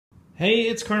Hey,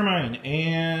 it's Carmine,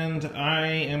 and I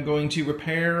am going to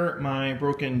repair my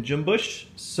broken Cumbus,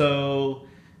 so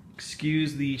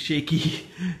excuse the shaky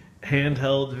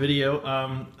handheld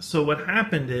video. So what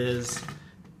happened is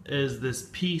this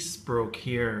piece broke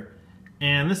here,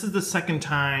 and this is the second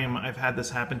time I've had this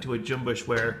happen to a Cumbus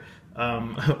where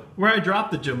I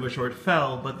dropped the Cumbus or it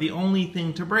fell, but the only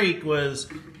thing to break was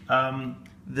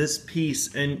this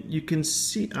piece, and you can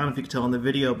see, I don't know if you can tell in the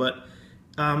video, but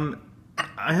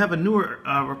I have a newer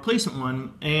replacement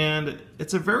one, and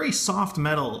it's a very soft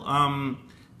metal.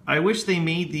 I wish they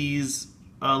made these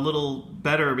a little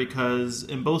better, because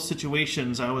in both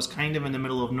situations I was kind of in the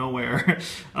middle of nowhere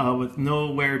with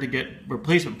nowhere to get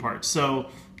replacement parts. So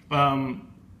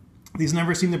these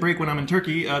never seem to break when I'm in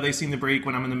Turkey. They seem to break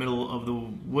when I'm in the middle of the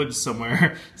woods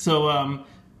somewhere. So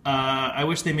I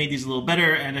wish they made these a little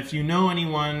better, and if you know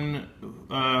anyone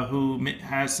who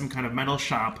has some kind of metal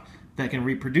shop that can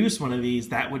reproduce one of these,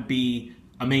 that would be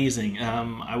amazing.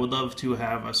 I would love to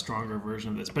have a stronger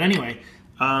version of this. But anyway,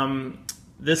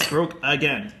 this broke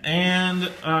again. And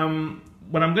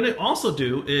what I'm going to also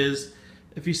do is,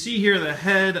 if you see here the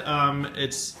head,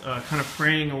 it's kind of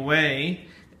fraying away,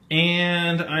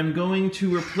 and I'm going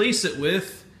to replace it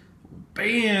with,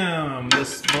 bam,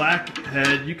 this black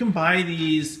head. You can buy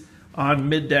these on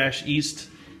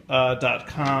mid-east.com,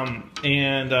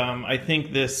 and I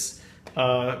think this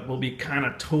will be kind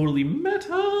of totally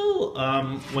metal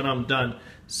when I'm done.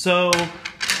 So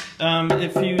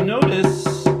if you notice,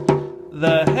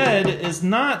 the head is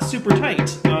not super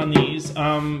tight on these.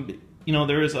 You know,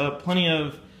 there is plenty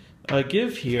of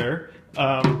give here.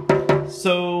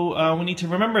 So we need to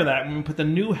remember that when we put the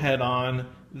new head on,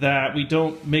 that we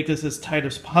don't make this as tight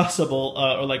as possible,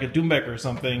 or like a Doombeck or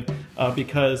something,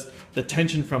 because the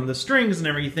tension from the strings and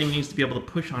everything needs to be able to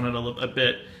push on it a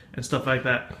bit and stuff like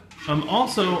that.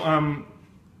 Also,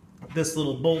 this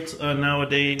little bolt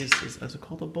nowadays, is it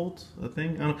called a bolt? A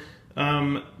thing? I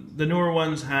don't, the newer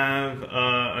ones have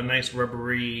a nice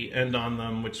rubbery end on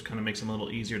them, which kind of makes them a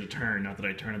little easier to turn, not that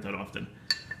I turn it that often.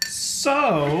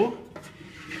 So,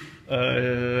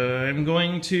 I'm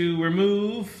going to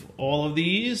remove all of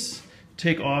these,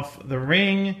 take off the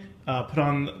ring, put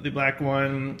on the black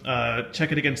one,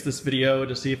 check it against this video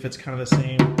to see if it's kind of the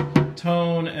same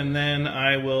tone, and then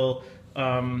I will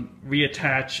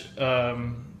reattach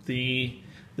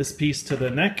this piece to the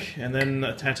neck and then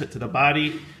attach it to the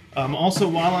body. Also,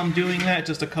 while I'm doing that,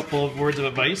 just a couple of words of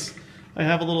advice. I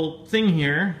have a little thing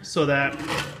here so that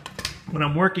when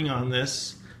I'm working on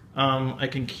this, I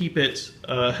can keep it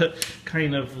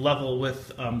kind of level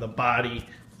with the body,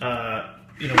 you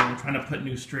know, when I'm trying to put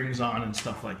new strings on and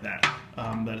stuff like that,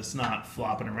 that it's not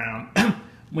flopping around.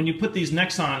 When you put these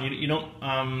necks on, you don't,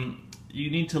 you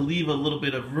need to leave a little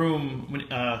bit of room when,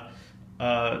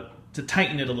 to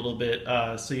tighten it a little bit,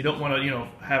 so you don't want to, you know,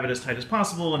 have it as tight as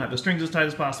possible and have the strings as tight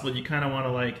as possible. You kind of want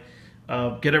to, like,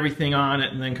 get everything on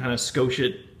it and then kind of skosh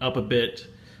it up a bit,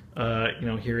 you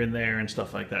know, here and there and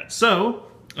stuff like that. So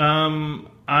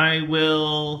I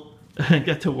will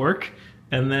get to work,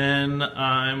 and then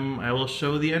I will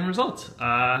show the end result.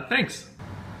 Thanks.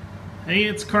 Hey,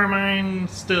 it's Carmine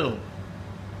still.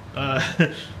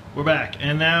 We're back,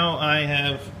 and now I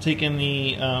have taken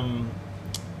the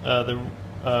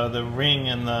ring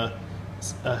and the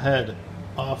head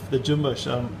off the Cumbus.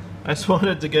 I just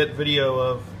wanted to get video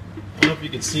of, I don't know if you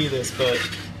can see this, but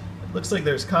it looks like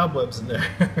there's cobwebs in there,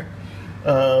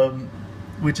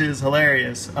 which is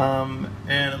hilarious, and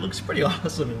it looks pretty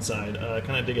awesome inside. I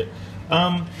kind of dig it.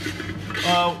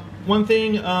 One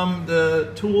thing,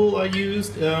 the tool I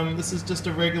used, this is just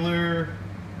a regular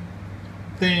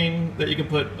thing that you can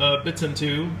put bits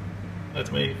into.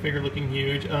 That's my finger looking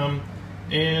huge.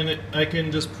 And I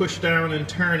can just push down and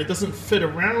turn. It doesn't fit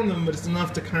around them, but it's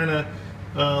enough to kind of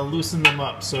loosen them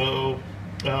up. So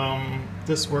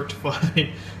this worked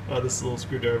fine. This little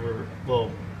screwdriver,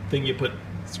 little thing you put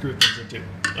screw things into.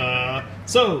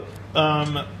 So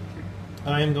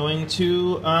I am going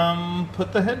to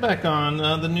put the head back on,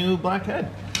 the new black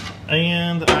head.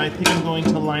 And I think I'm going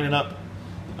to line it up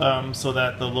so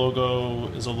that the logo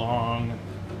is along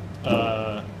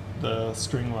the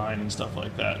string line and stuff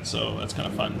like that. So that's kind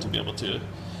of fun to be able to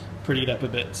pretty it up a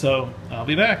bit. So I'll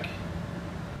be back.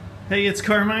 Hey, it's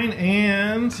Carmine,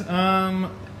 and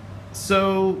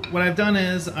so what I've done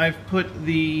is I've put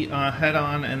the head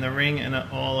on and the ring and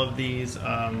all of these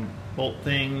bolt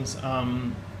things.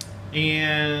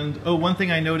 And oh, one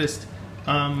thing I noticed,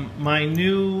 my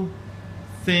new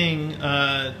thing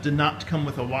did not come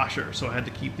with a washer, so I had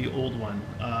to keep the old one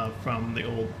from the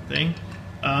old thing.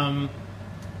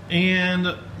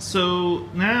 And so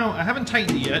now I haven't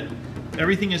tightened it yet,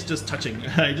 everything is just touching.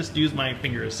 I just use my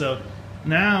fingers. So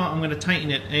now I'm going to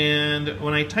tighten it, and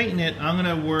when I tighten it, I'm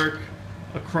going to work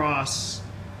across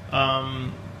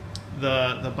the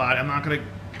body. I'm not going to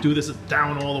do this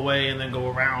down all the way and then go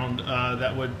around.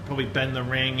 That would probably bend the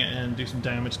ring and do some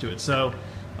damage to it. So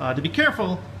to be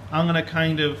careful, I'm going to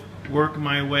kind of work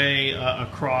my way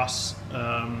across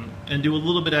and do a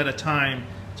little bit at a time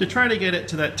to try to get it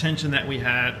to that tension that we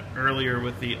had earlier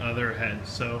with the other head.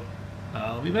 So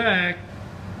I'll be back.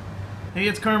 Hey,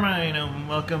 it's Carmine, and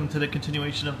welcome to the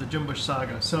continuation of the Jumbush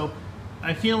saga. So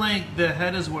I feel like the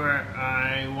head is where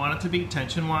I want it to be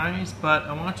tension-wise, but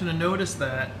I want you to notice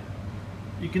that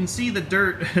you can see the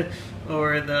dirt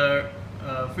or the,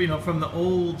 from the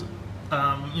old,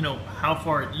 how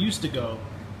far it used to go.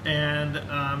 And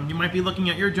you might be looking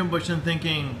at your Jumbush and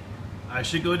thinking, I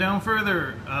should go down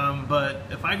further, but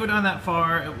if I go down that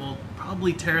far, it will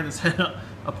probably tear this head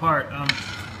apart.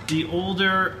 The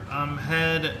older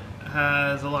head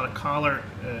has a lot of collar,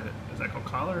 is that called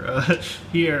collar?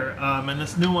 Here, and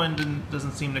this new one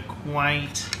doesn't seem to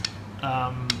quite,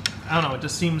 I don't know, it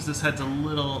just seems this head's a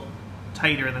little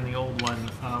tighter than the old one,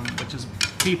 which is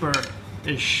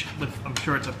paper-ish, with, I'm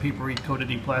sure it's a papery coated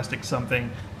plastic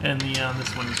something, and the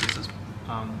this one is just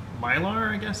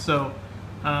mylar, I guess. So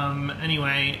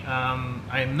anyway,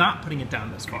 I am not putting it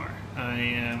down this far. I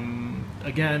am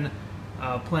again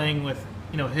playing with,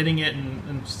 hitting it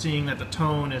and seeing that the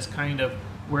tone is kind of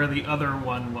where the other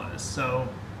one was. So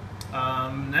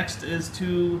next is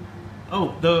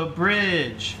the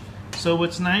bridge. So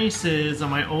what's nice is on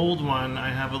my old one, I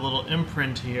have a little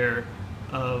imprint here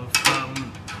of,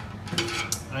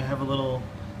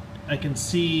 I can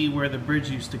see where the bridge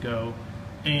used to go,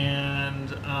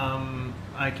 and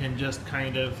I can just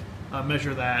kind of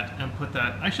measure that and put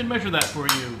that. I should measure that for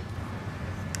you.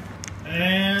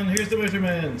 And here's the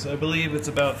measurements. I believe it's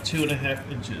about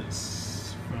 2.5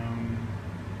 inches from.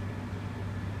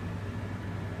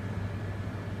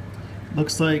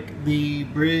 Looks like the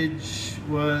bridge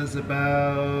was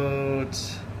about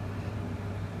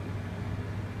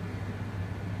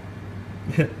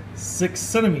 6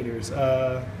 centimeters.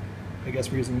 I guess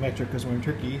we're using metric because we're in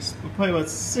Turkey. So we're probably about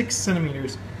 6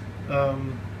 centimeters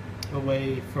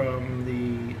away from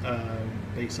the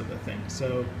base of the thing.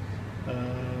 So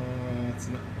it's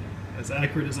not as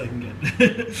accurate as I can get.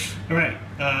 All right,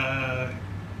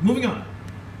 moving on.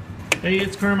 Hey,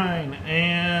 it's Carmine,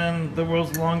 and the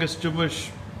world's longest Jumbush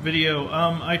video.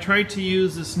 I tried to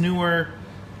use this newer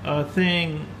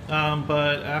thing,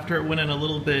 but after it went in a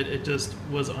little bit, it just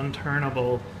was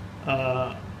unturnable.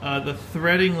 The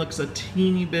threading looks a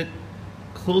teeny bit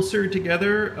closer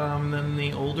together than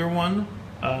the older one.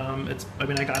 I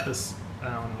mean, I got this, I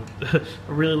don't know,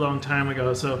 a really long time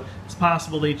ago, so it's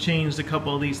possible they changed a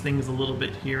couple of these things a little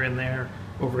bit here and there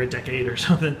over a decade or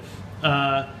something.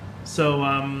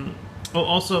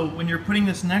 Also, when you're putting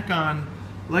this neck on,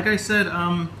 like I said,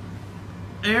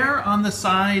 err on the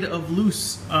side of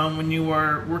loose when you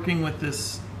are working with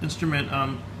this instrument.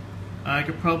 I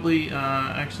could probably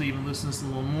actually even loosen this a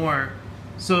little more.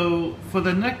 So for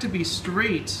the neck to be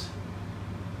straight,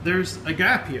 there's a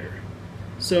gap here.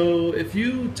 So if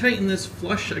you tighten this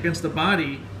flush against the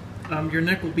body, your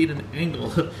neck will be at an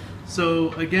angle.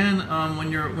 So again, when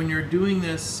you're doing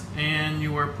this and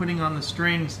you are putting on the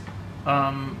strings,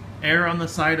 err on the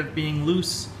side of being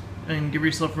loose and give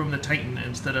yourself room to tighten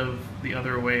instead of the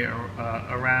other way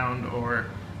around, or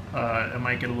it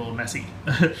might get a little messy.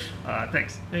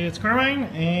 Thanks. Hey, it's Carmine,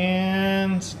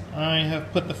 and I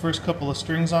have put the first couple of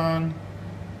strings on,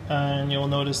 and you'll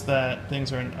notice that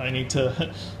things are, I need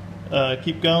to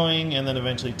keep going and then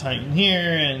eventually tighten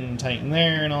here and tighten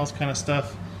there and all this kind of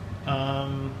stuff.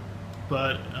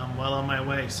 But I'm well on my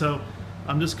way. So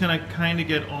I'm just gonna kind of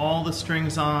get all the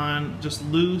strings on, just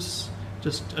loose,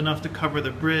 just enough to cover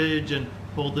the bridge and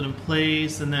hold it in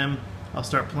place, and then I'll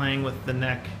start playing with the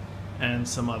neck and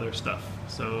some other stuff.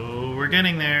 So we're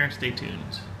getting there, stay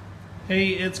tuned. Hey,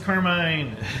 it's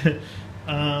Carmine.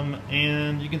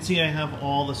 And you can see I have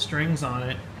all the strings on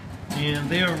it, and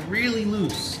they are really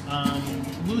loose.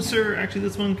 Looser, actually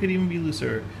this one could even be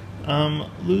looser.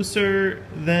 Looser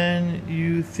than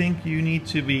you think you need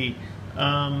to be.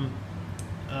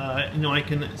 I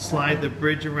can slide the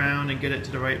bridge around and get it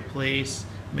to the right place,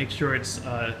 make sure it's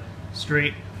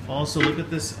straight. Also, look at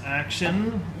this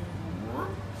action.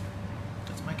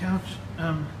 That's my couch.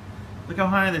 Look how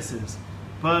high this is.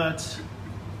 But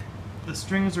the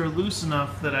strings are loose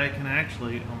enough that I can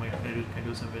actually, oh my god, can I do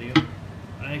this on video?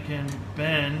 I can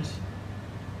bend,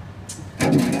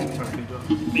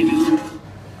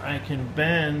 I can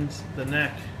bend the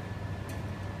neck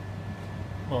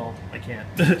well, I can't.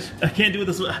 I can't do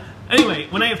this. Anyway,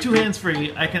 when I have two hands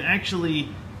free, I can actually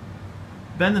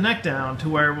bend the neck down to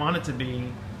where I want it to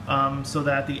be, so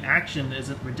that the action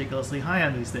isn't ridiculously high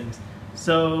on these things.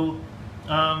 So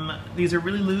these are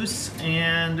really loose,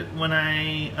 and when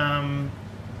I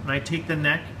take the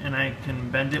neck and I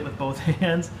can bend it with both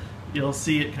hands, you'll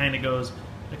see it kind of goes,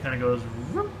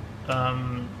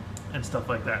 and stuff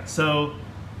like that. So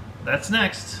that's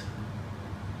next.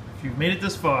 If you've made it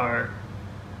this far,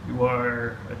 you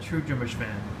are a true Cumbus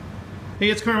fan. Hey,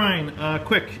 it's Carmine.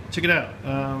 Quick, check it out.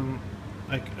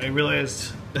 I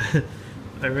realized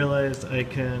I realized I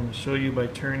can show you by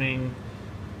turning.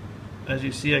 As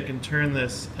you see, I can turn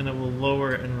this and it will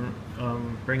lower and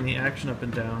bring the action up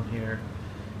and down here.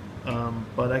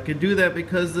 But I could do that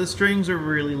because the strings are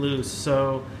really loose.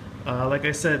 So like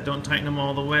I said, don't tighten them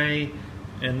all the way,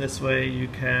 and this way you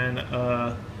can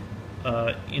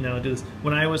you know, do this.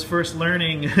 When I was first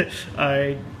learning,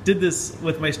 I did this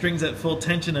with my strings at full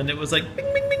tension, and it was like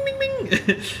bing, bing, bing, bing,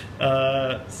 bing.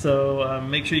 So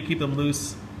make sure you keep them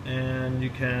loose, and you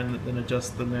can then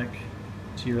adjust the neck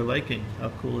to your liking. How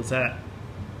cool is that?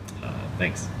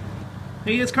 Thanks.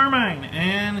 Hey, it's Carmine,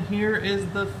 and here is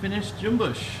the finished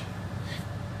Cumbus.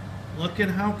 Look at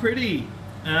how pretty.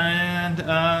 And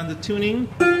the tuning,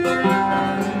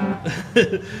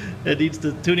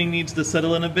 tuning needs to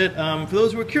settle in a bit. For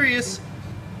those who are curious,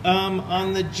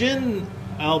 on the Gin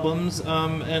albums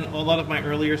and a lot of my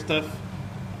earlier stuff,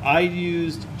 I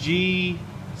used G,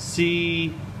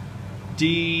 C,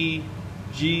 D,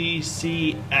 G,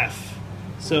 C, F.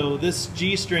 So this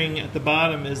G string at the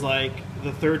bottom is like the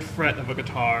 3rd fret of a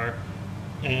guitar,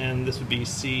 and this would be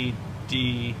C,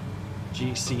 D,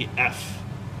 G, C, F.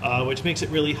 Which makes it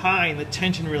really high and the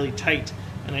tension really tight,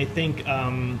 and I think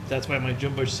that's why my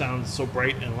Cumbus sounds so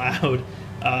bright and loud.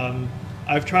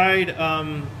 I've tried,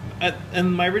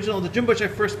 and my original, the Cumbus I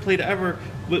first played ever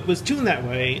was tuned that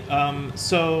way,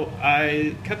 so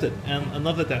I kept it and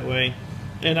loved it that way.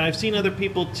 And I've seen other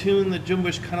people tune the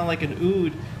Cumbus kind of like an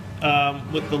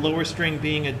oud, with the lower string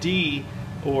being a D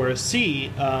or a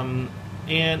C, and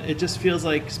it just feels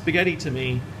like spaghetti to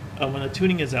me when the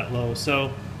tuning is that low.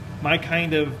 So my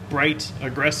kind of bright,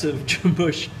 aggressive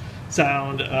Cumbus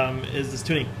sound is this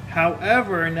tuning.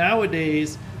 However,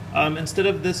 nowadays, instead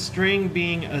of this string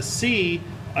being a C,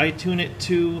 I tune it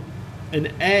to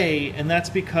an A, and that's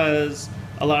because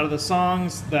a lot of the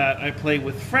songs that I play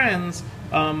with friends,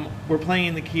 we're playing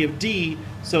in the key of D,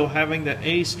 so having the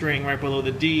A string right below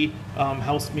the D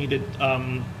helps me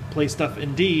to play stuff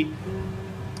in D.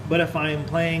 But if I'm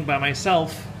playing by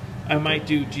myself, I might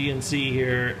do G and C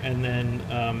here, and then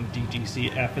D, G,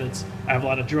 C, F, and I have a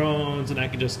lot of drones, and I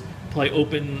can just play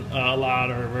open a lot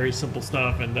or very simple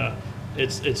stuff, and I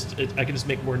can just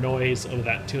make more noise over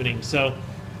that tuning. So,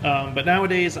 but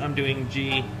nowadays I'm doing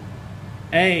G,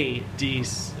 A, D,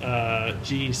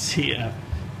 G, C, F.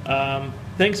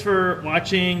 Thanks for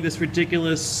watching this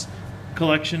ridiculous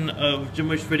collection of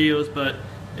Cumbus videos, but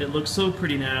it looks so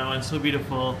pretty now and so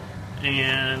beautiful,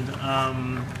 and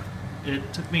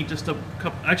it took me just a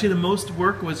couple, actually the most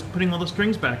work was putting all the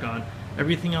strings back on.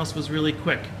 Everything else was really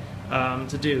quick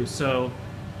to do, so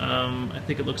I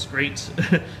think it looks great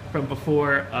from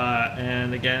before,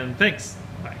 and again, thanks.